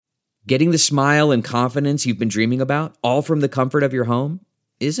Getting the smile and confidence you've been dreaming about, all from the comfort of your home,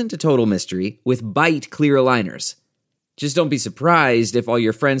 isn't a total mystery with Byte clear aligners. Just don't be surprised if all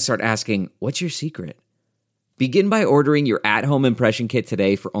your friends start asking, "What's your secret?" Begin by ordering your at-home impression kit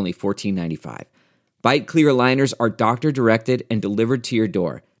today for only $14.95. Byte clear aligners are doctor-directed and delivered to your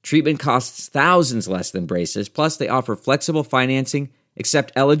door. Treatment costs thousands less than braces, plus they offer flexible financing,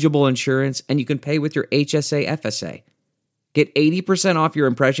 accept eligible insurance, and you can pay with your HSA FSA. Get 80% off your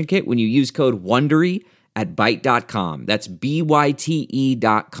impression kit when you use code WONDERY at Byte.com. That's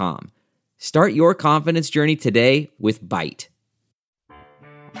BYTE.com. Start your confidence journey today with Byte.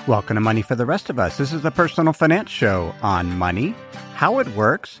 Welcome to Money for the Rest of Us. This is the Personal Finance Show on money, how it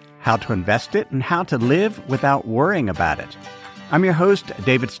works, how to invest it, and how to live without worrying about it. I'm your host,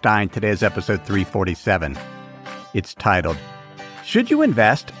 David Stein. Today is episode 347. It's titled, Should You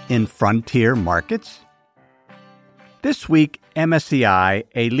Invest in Frontier Markets? This week, MSCI,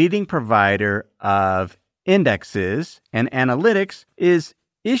 a leading provider of indexes and analytics, is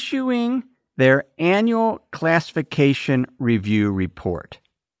issuing their annual classification review report.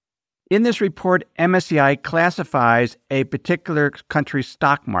 In this report, MSCI classifies a particular country's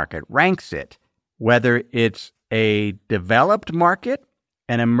stock market, ranks it, whether it's a developed market,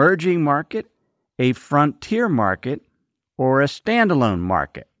 an emerging market, a frontier market, or a standalone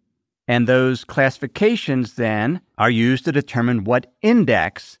market. And those classifications then are used to determine what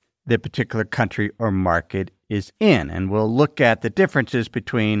index the particular country or market is in. And we'll look at the differences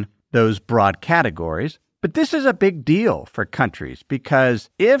between those broad categories. But this is a big deal for countries because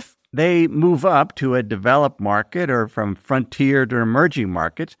if they move up to a developed market or from frontier to emerging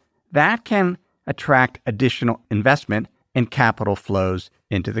markets, that can attract additional investment and capital flows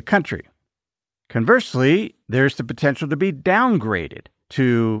into the country. Conversely, there's the potential to be downgraded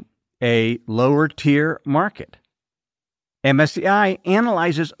to a lower tier market. MSCI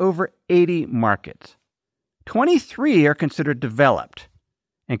analyzes over 80 markets. 23 are considered developed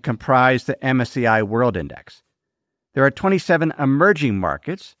and comprise the MSCI World Index. There are 27 emerging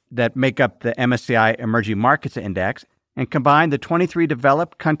markets that make up the MSCI Emerging Markets Index, and combined, the 23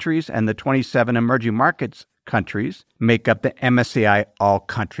 developed countries and the 27 emerging markets countries make up the MSCI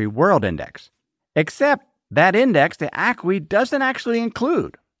All-Country World Index. Except that index, the ACWI, doesn't actually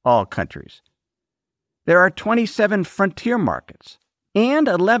include all countries. There are 27 frontier markets and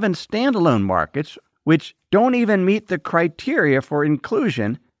 11 standalone markets which don't even meet the criteria for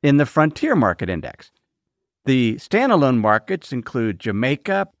inclusion in the Frontier Market Index. The standalone markets include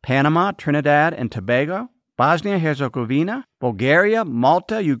Jamaica, Panama, Trinidad and Tobago, Bosnia-Herzegovina, Bulgaria,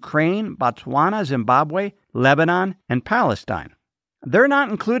 Malta, Ukraine, Botswana, Zimbabwe, Lebanon, and Palestine. They're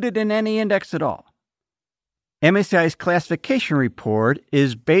not included in any index at all. MSCI's classification report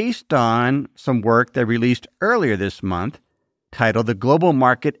is based on some work they released earlier this month titled the Global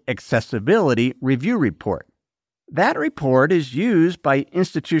Market Accessibility Review Report. That report is used by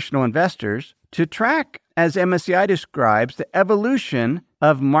institutional investors to track, as MSCI describes, the evolution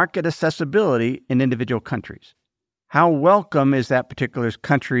of market accessibility in individual countries. How welcome is that particular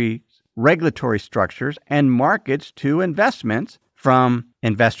country's regulatory structures and markets to investments from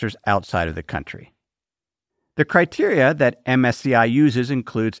investors outside of the country? The criteria that MSCI uses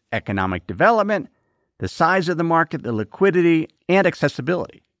includes economic development, the size of the market, the liquidity, and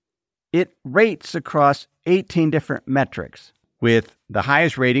accessibility. It rates across 18 different metrics, with the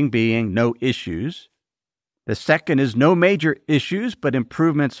highest rating being no issues. The second is no major issues, but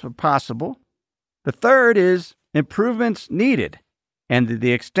improvements are possible. The third is improvements needed, and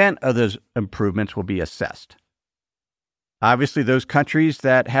the extent of those improvements will be assessed. Obviously, those countries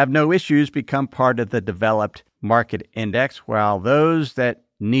that have no issues become part of the developed market index, while those that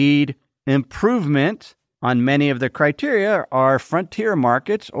need improvement on many of the criteria are frontier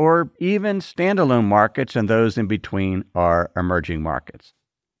markets or even standalone markets, and those in between are emerging markets.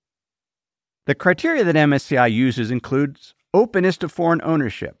 The criteria that MSCI uses includes openness to foreign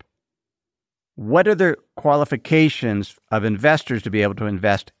ownership. What are the qualifications of investors to be able to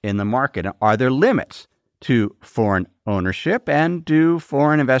invest in the market? Are there limits to foreign ownership, and do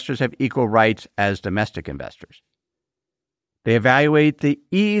foreign investors have equal rights as domestic investors? They evaluate the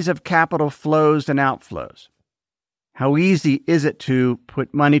ease of capital flows and outflows. How easy is it to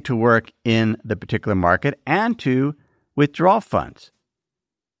put money to work in the particular market and to withdraw funds?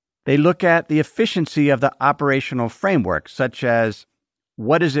 They look at the efficiency of the operational framework, such as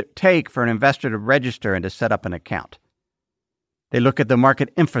what does it take for an investor to register and to set up an account? They look at the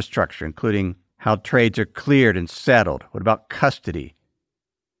market infrastructure, including how trades are cleared and settled. What about custody?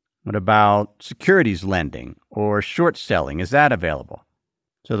 What about securities lending or short selling? Is that available?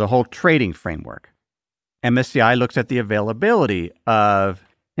 So the whole trading framework. MSCI looks at the availability of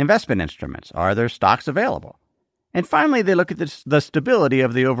investment instruments? Are there stocks available? And finally, they look at the stability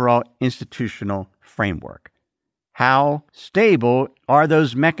of the overall institutional framework. How stable are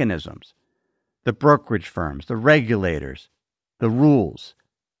those mechanisms? The brokerage firms, the regulators, the rules.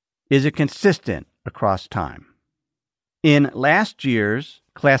 Is it consistent across time? In last year's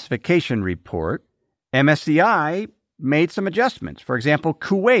classification report, MSCI made some adjustments. For example,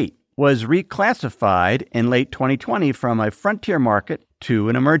 Kuwait was reclassified in late 2020 from a frontier market to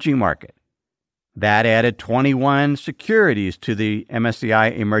an emerging market. That added 21 securities to the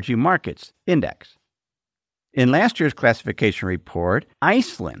MSCI Emerging Markets Index. In last year's classification report,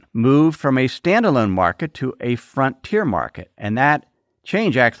 Iceland moved from a standalone market to a frontier market, and that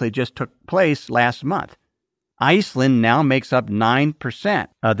change actually just took place last month. Iceland now makes up 9%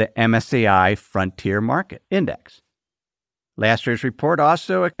 of the MSCI Frontier Market Index. Last year's report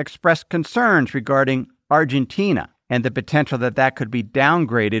also expressed concerns regarding Argentina and the potential that that could be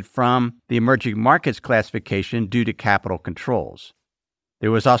downgraded from the emerging markets classification due to capital controls.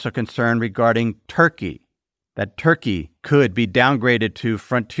 There was also concern regarding Turkey, that Turkey could be downgraded to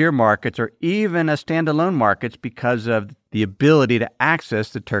frontier markets or even a standalone markets because of the ability to access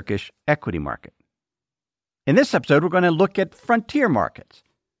the Turkish equity market. In this episode, we're going to look at frontier markets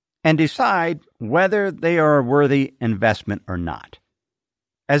and decide whether they are a worthy investment or not.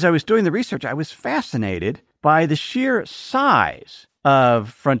 As I was doing the research, I was fascinated by the sheer size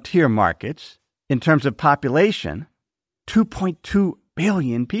of frontier markets in terms of population, 2.2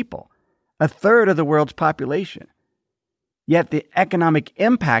 billion people, a third of the world's population. Yet the economic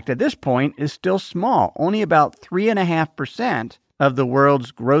impact at this point is still small, only about 3.5% of the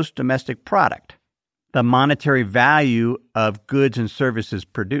world's gross domestic product, the monetary value of goods and services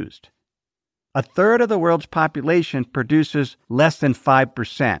produced. A third of the world's population produces less than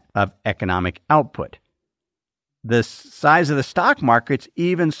 5% of economic output. The size of the stock market's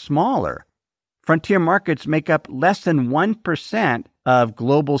even smaller. Frontier markets make up less than 1% of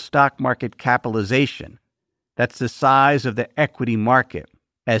global stock market capitalization. That's the size of the equity market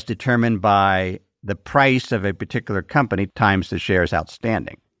as determined by the price of a particular company times the shares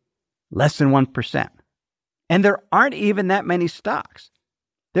outstanding. Less than 1%. And there aren't even that many stocks.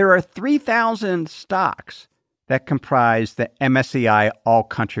 There are 3,000 stocks that comprise the MSCI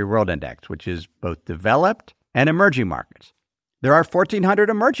All-Country World Index, which is both developed and emerging markets. There are 1,400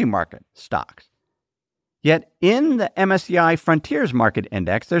 emerging market stocks. Yet in the MSCI Frontiers Market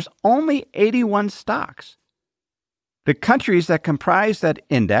Index, there's only 81 stocks. The countries that comprise that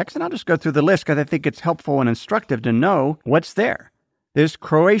index, and I'll just go through the list because I think it's helpful and instructive to know what's there. There's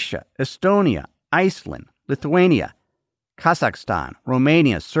Croatia, Estonia, Iceland, Lithuania, Kazakhstan,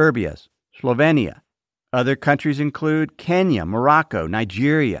 Romania, Serbia, Slovenia. Other countries include Kenya, Morocco,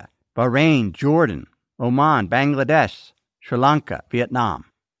 Nigeria, Bahrain, Jordan, Oman, Bangladesh, Sri Lanka, Vietnam.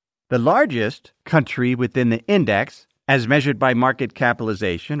 The largest country within the index, as measured by market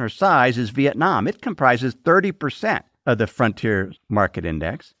capitalization or size, is Vietnam. It comprises 30% of the Frontier Market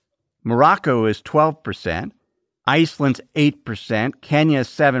Index. Morocco is 12%. Iceland's 8%. Kenya is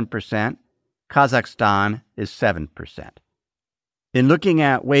 7%. Kazakhstan is 7%. In looking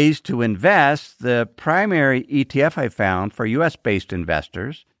at ways to invest, the primary ETF I found for U.S.-based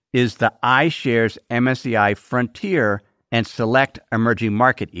investors is the iShares MSCI Frontier and Select Emerging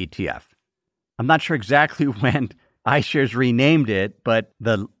Market ETF. I'm not sure exactly when iShares renamed it, but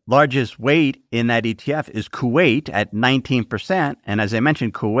the largest weight in that ETF is Kuwait at 19%. And as I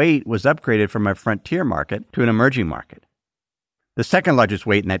mentioned, Kuwait was upgraded from a frontier market to an emerging market. The second largest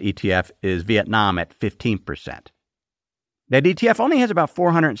weight in that ETF is Vietnam at 15%. That ETF only has about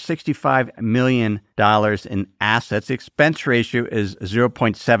 $465 million in assets. The expense ratio is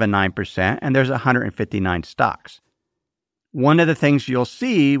 0.79%, and there's 159 stocks. One of the things you'll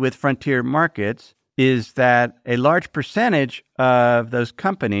see with frontier markets is that a large percentage of those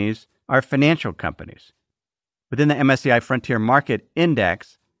companies are financial companies. Within the MSCI Frontier Market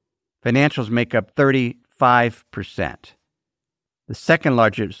Index, financials make up 35%. The second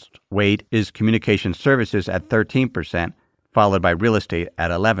largest weight is communication services at 13%, followed by real estate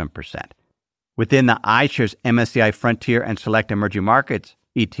at 11%. Within the iShares MSCI Frontier and Select Emerging Markets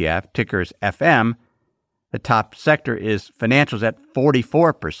ETF, ticker is FM, the top sector is financials at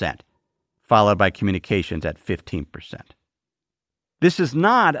 44%, followed by communications at 15%. This is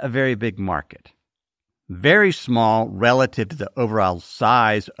not a very big market. Very small relative to the overall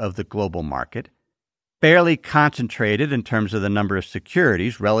size of the global market. Fairly concentrated in terms of the number of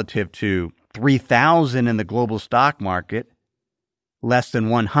securities relative to 3,000 in the global stock market, less than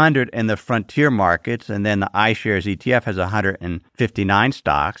 100 in the frontier markets, and then the iShares ETF has 159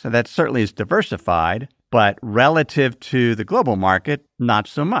 stocks. And that certainly is diversified, but relative to the global market, not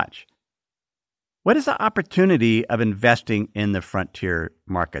so much. What is the opportunity of investing in the frontier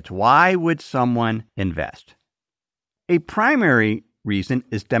markets? Why would someone invest? A primary reason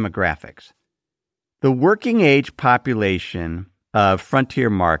is demographics. The working age population of frontier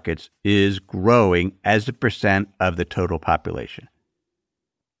markets is growing as a percent of the total population.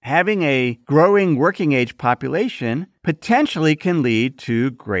 Having a growing working age population potentially can lead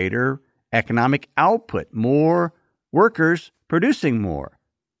to greater economic output, more workers producing more.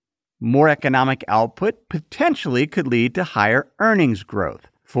 More economic output potentially could lead to higher earnings growth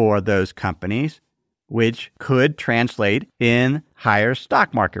for those companies, which could translate in higher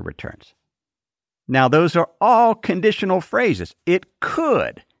stock market returns. Now, those are all conditional phrases. It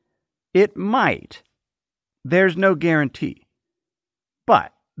could. It might. There's no guarantee.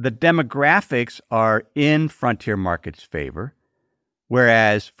 But the demographics are in frontier markets' favor,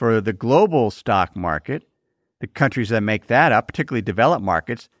 whereas for the global stock market, the countries that make that up, particularly developed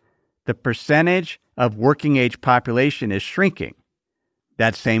markets, the percentage of working age population is shrinking.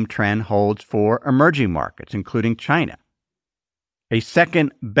 That same trend holds for emerging markets, including China. A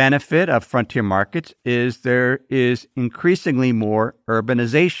second benefit of frontier markets is there is increasingly more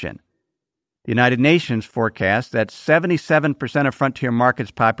urbanization. The United Nations forecasts that 77% of frontier markets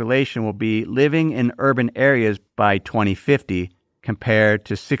population will be living in urban areas by 2050, compared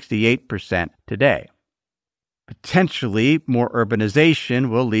to 68% today. Potentially, more urbanization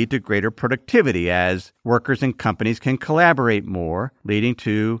will lead to greater productivity as workers and companies can collaborate more, leading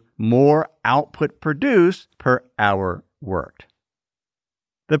to more output produced per hour worked.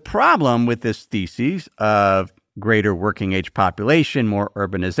 The problem with this thesis of greater working age population, more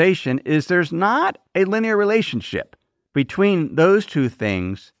urbanization, is there's not a linear relationship between those two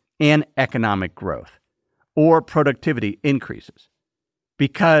things and economic growth or productivity increases.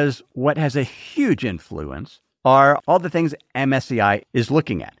 Because what has a huge influence are all the things MSCI is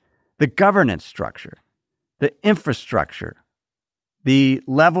looking at: the governance structure, the infrastructure, the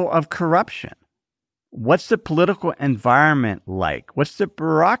level of corruption. What's the political environment like? What's the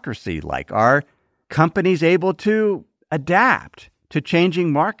bureaucracy like? Are companies able to adapt to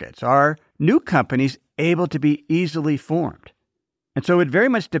changing markets? Are new companies able to be easily formed? And so it very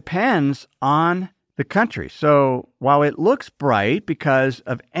much depends on the country. So while it looks bright because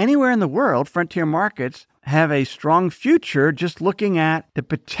of anywhere in the world, frontier markets have a strong future just looking at the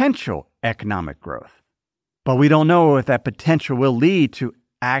potential economic growth. But we don't know if that potential will lead to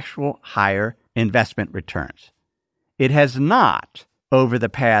actual higher investment returns. It has not over the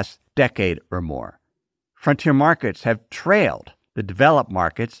past decade or more. Frontier markets have trailed the developed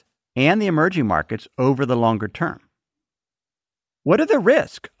markets and the emerging markets over the longer term. What are the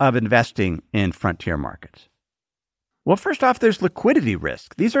risks of investing in frontier markets? Well, first off, there's liquidity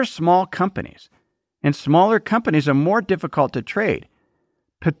risk. These are small companies, and smaller companies are more difficult to trade,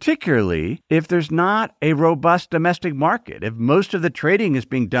 particularly if there's not a robust domestic market. If most of the trading is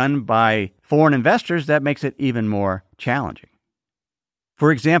being done by foreign investors, that makes it even more challenging.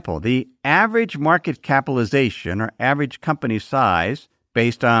 For example, the average market capitalization or average company size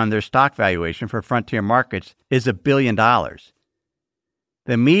based on their stock valuation for frontier markets is $1 billion.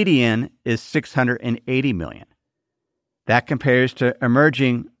 The median is $680 million. That compares to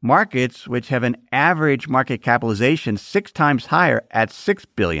emerging markets, which have an average market capitalization 6 times higher at $6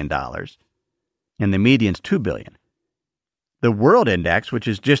 billion, and the median's $2 billion. The World Index, which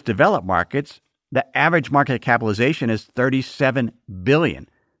is just developed markets, the average market capitalization is $37 billion,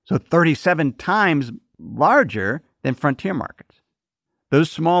 so 37 times larger than frontier markets.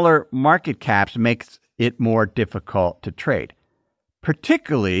 Those smaller market caps makes it more difficult to trade,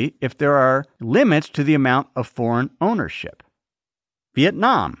 particularly if there are limits to the amount of foreign ownership.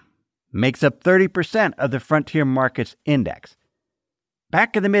 Vietnam makes up 30% of the frontier markets index.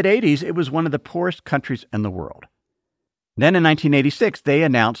 Back in the mid-'80s, it was one of the poorest countries in the world. Then in 1986, they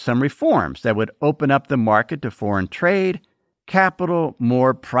announced some reforms that would open up the market to foreign trade, capital,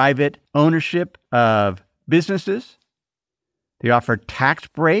 more private ownership of businesses. They offered tax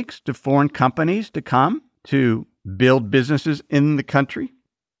breaks to foreign companies to come to build businesses in the country.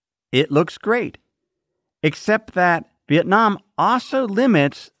 It looks great, except that Vietnam also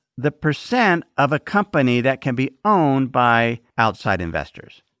limits the percent of a company that can be owned by outside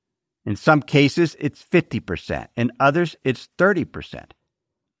investors. In some cases, it's 50%. In others, it's 30%.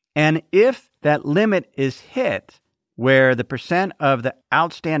 And if that limit is hit, where the percent of the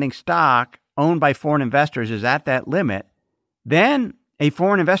outstanding stock owned by foreign investors is at that limit, then a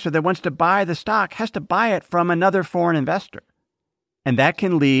foreign investor that wants to buy the stock has to buy it from another foreign investor. And that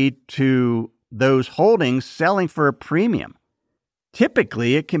can lead to those holdings selling for a premium.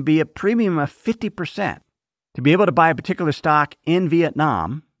 Typically, it can be a premium of 50%. To be able to buy a particular stock in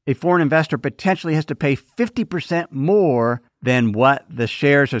Vietnam, a foreign investor potentially has to pay 50% more than what the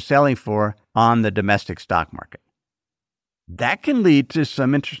shares are selling for on the domestic stock market. That can lead to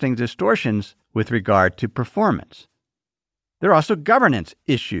some interesting distortions with regard to performance. There are also governance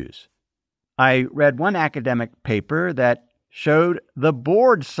issues. I read one academic paper that showed the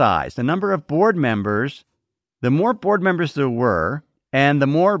board size, the number of board members. The more board members there were, and the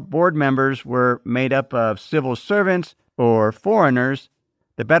more board members were made up of civil servants or foreigners,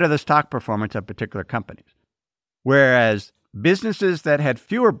 the better the stock performance of particular companies. Whereas businesses that had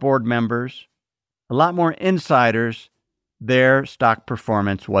fewer board members, a lot more insiders, their stock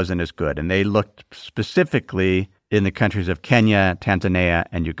performance wasn't as good. And they looked specifically in the countries of Kenya, Tanzania,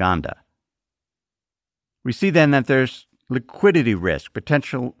 and Uganda. We see then that there's liquidity risk,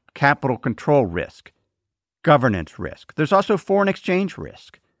 potential capital control risk, governance risk. There's also foreign exchange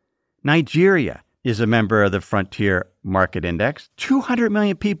risk. Nigeria is a member of the Frontier Market Index. 200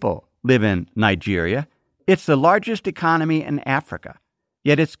 million people live in Nigeria. It's the largest economy in Africa.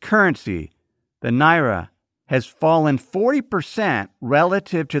 Yet its currency, the naira, has fallen 40%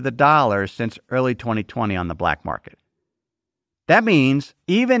 relative to the dollar since early 2020 on the black market. That means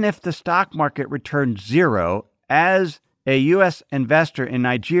even if the stock market returned zero, as a U.S. investor in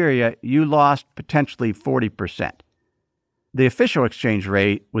Nigeria, you lost potentially 40%. The official exchange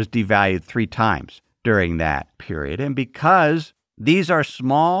rate was devalued 3 times during that period. And because these are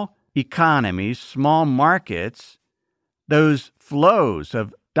small economies, small markets, those flows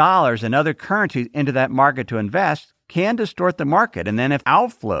of dollars and other currencies into that market to invest can distort the market. And then if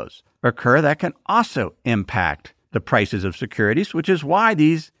outflows occur, that can also impact the prices of securities, which is why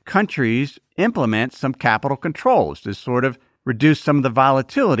these countries implement some capital controls to sort of reduce some of the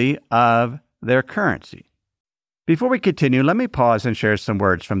volatility of their currency. Before we continue, let me pause and share some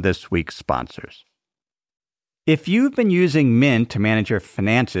words from this week's sponsors. If you've been using Mint to manage your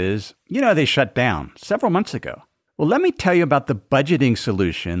finances, you know they shut down several months ago. Well, let me tell you about the budgeting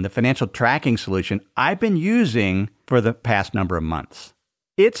solution, the financial tracking solution I've been using for the past number of months.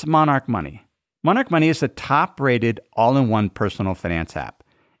 It's Monarch Money. Monarch Money is the top-rated all-in-one personal finance app.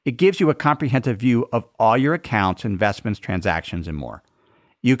 It gives you a comprehensive view of all your accounts, investments, transactions, and more.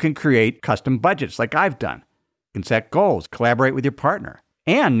 You can create custom budgets like I've done. You can set goals, collaborate with your partner.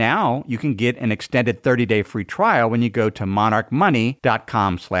 And now you can get an extended 30-day free trial when you go to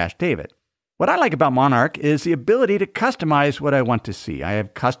monarchmoney.com/David. What I like about Monarch is the ability to customize what I want to see. I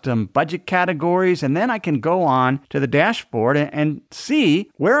have custom budget categories, and then I can go on to the dashboard and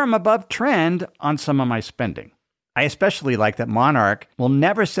see where I'm above trend on some of my spending. I especially like that Monarch will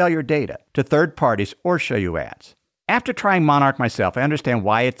never sell your data to third parties or show you ads. After trying Monarch myself, I understand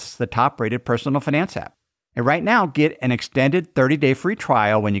why it's the top-rated personal finance app. And right now, get an extended 30-day free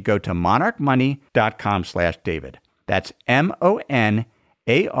trial when you go to monarchmoney.com/David. That's monarchmoney.com/David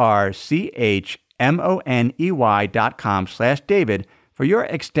for your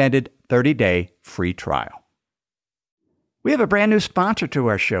extended 30-day free trial. We have a brand new sponsor to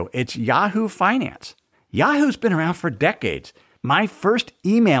our show. It's Yahoo Finance. Yahoo's been around for decades. My first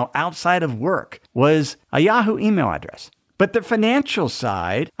email outside of work was a Yahoo email address. But the financial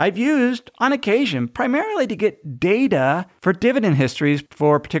side I've used on occasion primarily to get data for dividend histories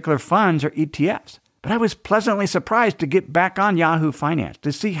for particular funds or ETFs. But I was pleasantly surprised to get back on Yahoo Finance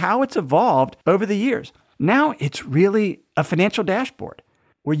to see how it's evolved over the years. Now it's really a financial dashboard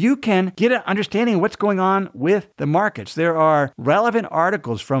where you can get an understanding of what's going on with the markets. There are relevant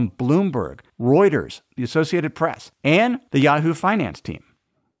articles from Bloomberg, Reuters, the Associated Press, and the Yahoo Finance team.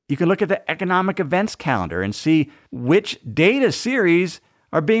 You can look at the economic events calendar and see which data series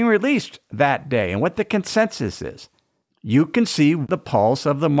are being released that day and what the consensus is. You can see the pulse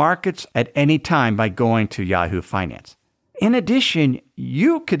of the markets at any time by going to Yahoo Finance. In addition,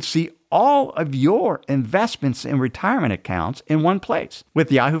 you could see all of your investments in retirement accounts in one place.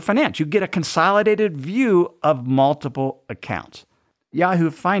 With Yahoo Finance, you get a consolidated view of multiple accounts. Yahoo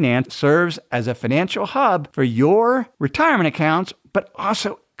Finance serves as a financial hub for your retirement accounts, but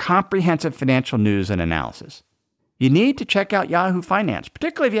also comprehensive financial news and analysis. You need to check out Yahoo Finance,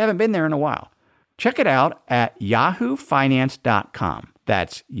 particularly if you haven't been there in a while. Check it out at yahoofinance.com.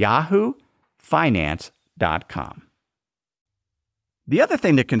 That's yahoofinance.com. The other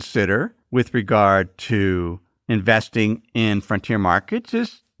thing to consider with regard to investing in frontier markets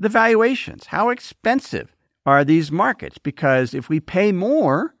is the valuations. How expensive are these markets? Because if we pay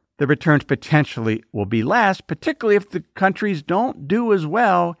more, the returns potentially will be less, particularly if the countries don't do as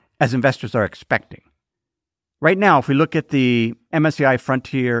well as investors are expecting. Right now, if we look at the MSCI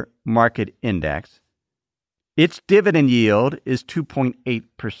Frontier Market Index, its dividend yield is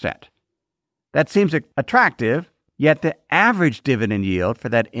 2.8%. That seems attractive, yet the average dividend yield for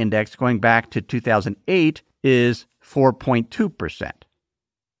that index going back to 2008 is 4.2%.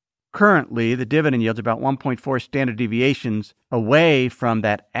 Currently, the dividend yield is about 1.4 standard deviations away from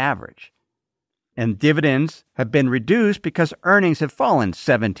that average. And dividends have been reduced because earnings have fallen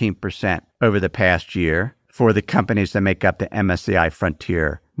 17% over the past year for the companies that make up the MSCI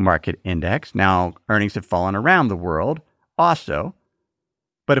Frontier Market Index. Now, earnings have fallen around the world also.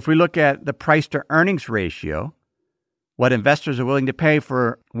 But if we look at the price to earnings ratio, what investors are willing to pay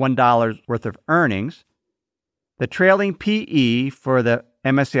for $1 worth of earnings, the trailing PE for the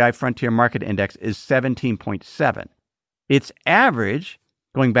MSCI Frontier Market Index is 17.7. Its average,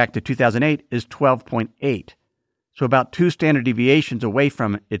 going back to 2008, is 12.8. So about 2 standard deviations away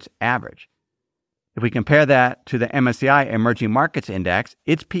from its average. If we compare that to the MSCI Emerging Markets Index,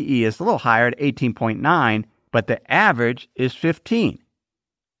 its PE is a little higher at 18.9, but the average is 15.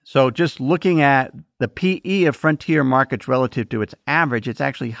 So just looking at the PE of frontier markets relative to its average, it's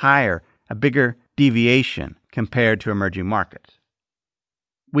actually higher, a bigger deviation compared to emerging markets.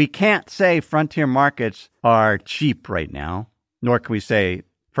 We can't say frontier markets are cheap right now, nor can we say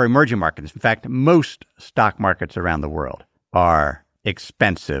for emerging markets. In fact, most stock markets around the world are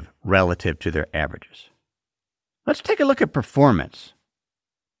expensive relative to their averages. Let's take a look at performance.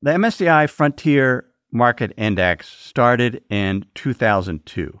 The MSCI Frontier Market Index started in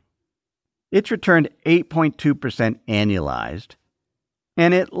 2002. It's returned 8.2% annualized,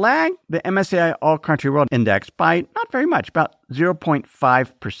 and it lagged the MSCI All Country World Index by not very much, about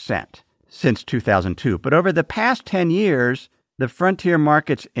 0.5% since 2002. But over the past 10 years, the Frontier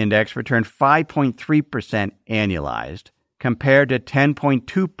Markets Index returned 5.3% annualized, compared to 10.2%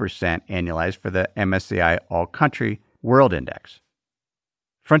 annualized for the MSCI All Country World Index.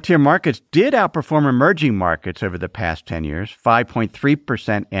 Frontier markets did outperform emerging markets over the past 10 years, 5.3%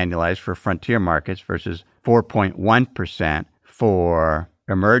 annualized for frontier markets versus 4.1% for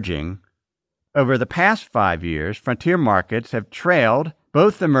emerging. Over the past 5 years, frontier markets have trailed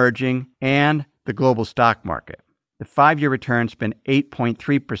both emerging and the global stock market. The 5-year return's been 8.3%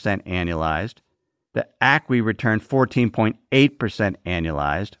 annualized. The ACWI returned 14.8%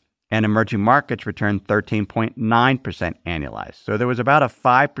 annualized, and emerging markets returned 13.9% annualized. So there was about a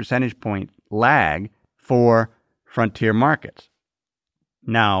 5 percentage point lag for frontier markets.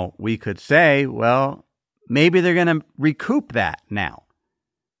 Now, we could say, well, maybe they're going to recoup that now.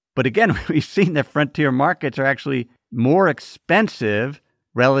 But again, we've seen that frontier markets are actually more expensive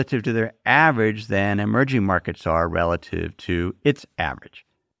relative to their average than emerging markets are relative to its average.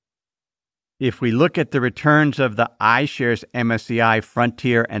 If we look at the returns of the iShares MSCI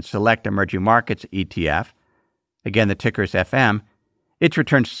Frontier and Select Emerging Markets ETF, again, the ticker is FM, it's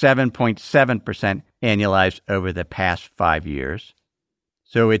returned 7.7% annualized over the past 5 years.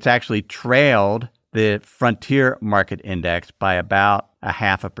 So it's actually trailed the Frontier Market Index by about a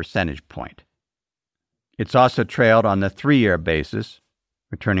 0.5 percentage point. It's also trailed on the 3-year basis,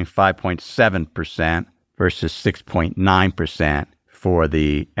 returning 5.7% versus 6.9% for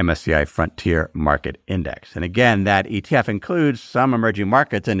the MSCI Frontier Market Index. And again, that ETF includes some emerging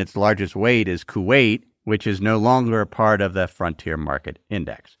markets, and its largest weight is Kuwait, which is no longer a part of the Frontier Market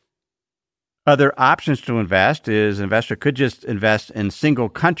Index. Other options to invest is an investor could just invest in single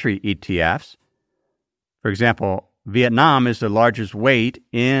country ETFs. For example, Vietnam is the largest weight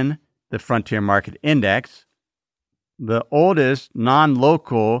in the Frontier Market Index. The oldest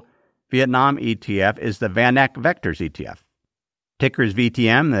non-local Vietnam ETF is the VanEck Vectors ETF. Ticker is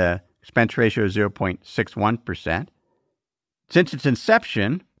VTM. The expense ratio is 0.61%. Since its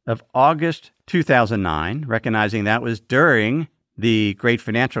inception of August 2009, recognizing that was during the Great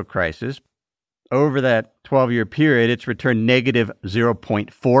Financial Crisis, over that 12-year period, it's returned negative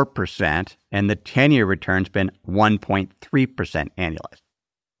 0.4%, and the 10-year return's been 1.3% annualized.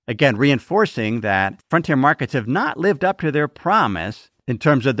 Again, reinforcing that frontier markets have not lived up to their promise in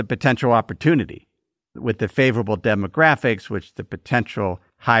terms of the potential opportunity. With the favorable demographics, which the potential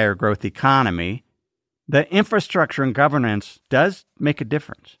higher growth economy, the infrastructure and governance does make a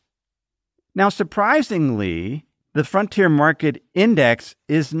difference. Now, surprisingly, the Frontier Market Index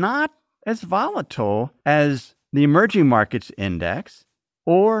is not as volatile as the Emerging Markets Index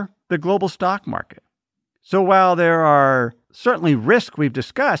or the global stock market. So while there are certainly risks we've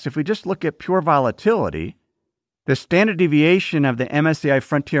discussed, if we just look at pure volatility, the standard deviation of the MSCI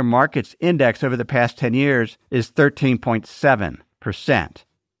Frontier Markets Index over the past 10 years is 13.7%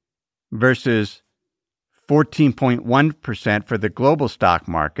 versus 14.1% for the global stock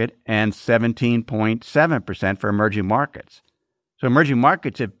market and 17.7% for emerging markets. So emerging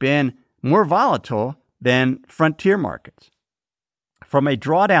markets have been more volatile than frontier markets. From a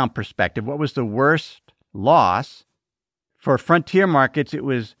drawdown perspective, what was the worst loss? For frontier markets, it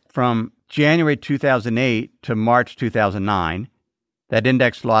was from January 2008 to March 2009. That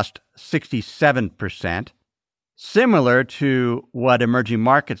index lost 67%, similar to what emerging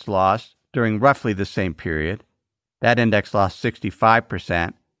markets lost during roughly the same period. That index lost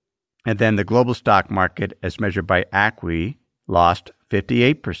 65%. And then the global stock market, as measured by ACWI, lost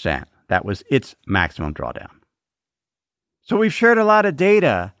 58%. That was its maximum drawdown. So we've shared a lot of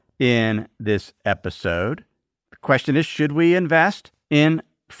data in this episode. The question is, should we invest in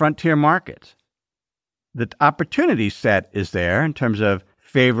frontier markets? The opportunity set is there in terms of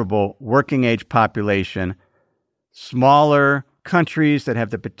favorable working age population, smaller countries that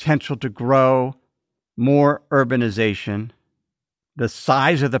have the potential to grow, more urbanization, the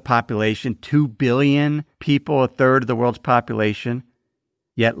size of the population, 2 billion people, a third of the world's population,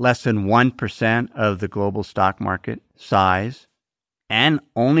 yet less than 1% of the global stock market size, and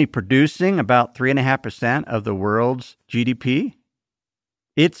only producing about 3.5% of the world's GDP.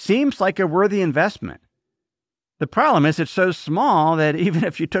 It seems like a worthy investment. The problem is it's so small that even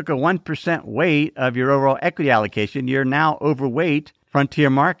if you took a 1% weight of your overall equity allocation, you're now overweight frontier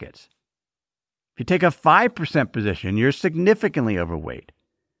markets. If you take a 5% position, you're significantly overweight.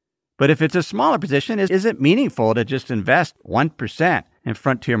 But if it's a smaller position, is it meaningful to just invest 1% in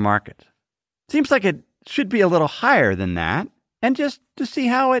frontier markets? Seems like it should be a little higher than that, and just to see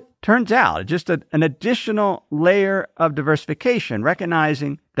how it turns out. Just an additional layer of diversification,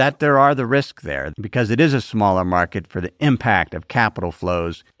 recognizing that there are the risks there, because it is a smaller market for the impact of capital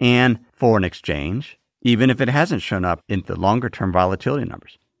flows and foreign exchange, even if it hasn't shown up in the longer-term volatility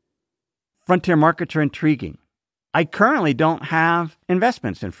numbers. Frontier markets are intriguing. I currently don't have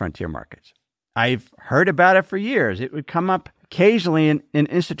investments in frontier markets. I've heard about it for years. It would come up occasionally in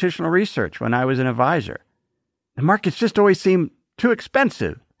institutional research when I was an advisor. The markets just always seemed too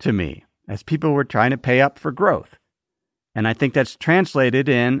expensive to me as people were trying to pay up for growth. And I think that's translated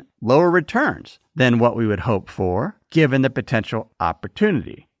in lower returns than what we would hope for, given the potential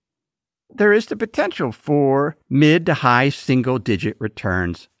opportunity. There is the potential for mid to high single-digit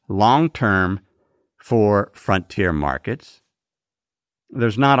returns long-term for frontier markets.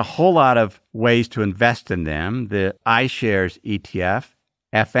 There's not a whole lot of ways to invest in them. The iShares ETF,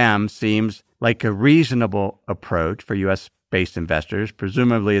 FM, seems like a reasonable approach for U.S.-based investors.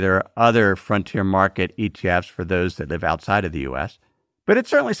 Presumably, there are other frontier market ETFs for those that live outside of the U.S. But it's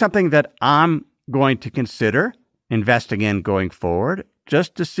certainly something that I'm going to consider investing in going forward,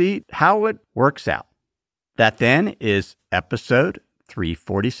 just to see how it works out. That then is episode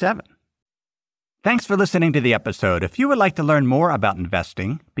 347. Thanks for listening to the episode. If you would like to learn more about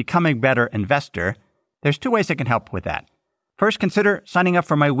investing, becoming a better investor, there's 2 ways I can help with that. First, consider signing up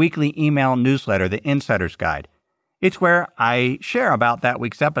for my weekly email newsletter, The Insider's Guide. It's where I share about that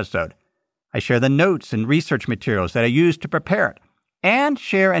week's episode. I share the notes and research materials that I use to prepare it, and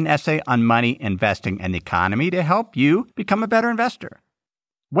share an essay on money, investing, and the economy to help you become a better investor.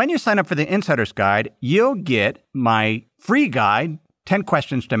 When you sign up for The Insider's Guide, you'll get my free guide, 10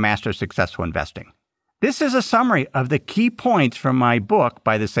 Questions to Master Successful Investing. This is a summary of the key points from my book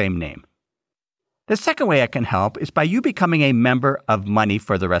by the same name. The second way I can help is by you becoming a member of Money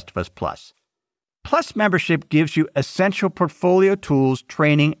for the Rest of Us Plus. Plus membership gives you essential portfolio tools,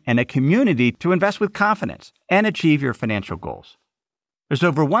 training, and a community to invest with confidence and achieve your financial goals. There's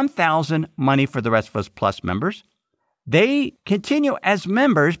over 1,000 Money for the Rest of Us Plus members. They continue as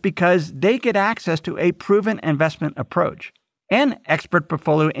members because they get access to a proven investment approach and expert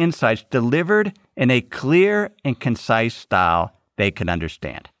portfolio insights delivered in a clear and concise style they can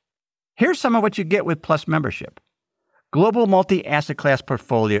understand. Here's some of what you get with Plus membership. Global multi-asset class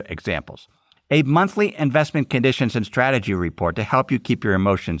portfolio examples. A monthly investment conditions and strategy report to help you keep your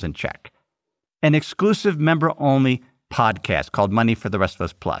emotions in check. An exclusive member-only podcast called Money for the Rest of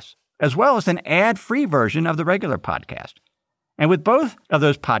Us Plus, as well as an ad-free version of the regular podcast. And with both of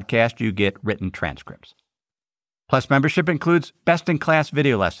those podcasts, you get written transcripts. Plus membership includes best-in-class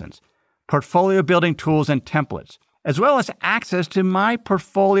video lessons, portfolio building tools and templates, as well as access to my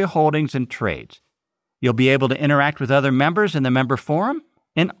portfolio holdings and trades. You'll be able to interact with other members in the member forum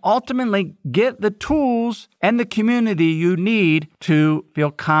and ultimately get the tools and the community you need to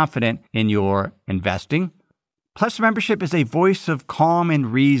feel confident in your investing. Plus membership is a voice of calm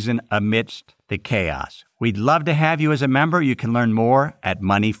and reason amidst the chaos. We'd love to have you as a member. You can learn more at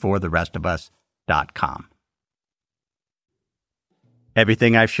moneyfortherestofus.com.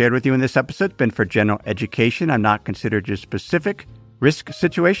 Everything I've shared with you in this episode has been for general education. I'm not considered your specific risk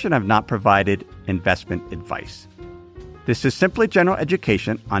situation. I've not provided investment advice. This is simply general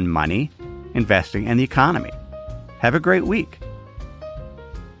education on money, investing, and the economy. Have a great week.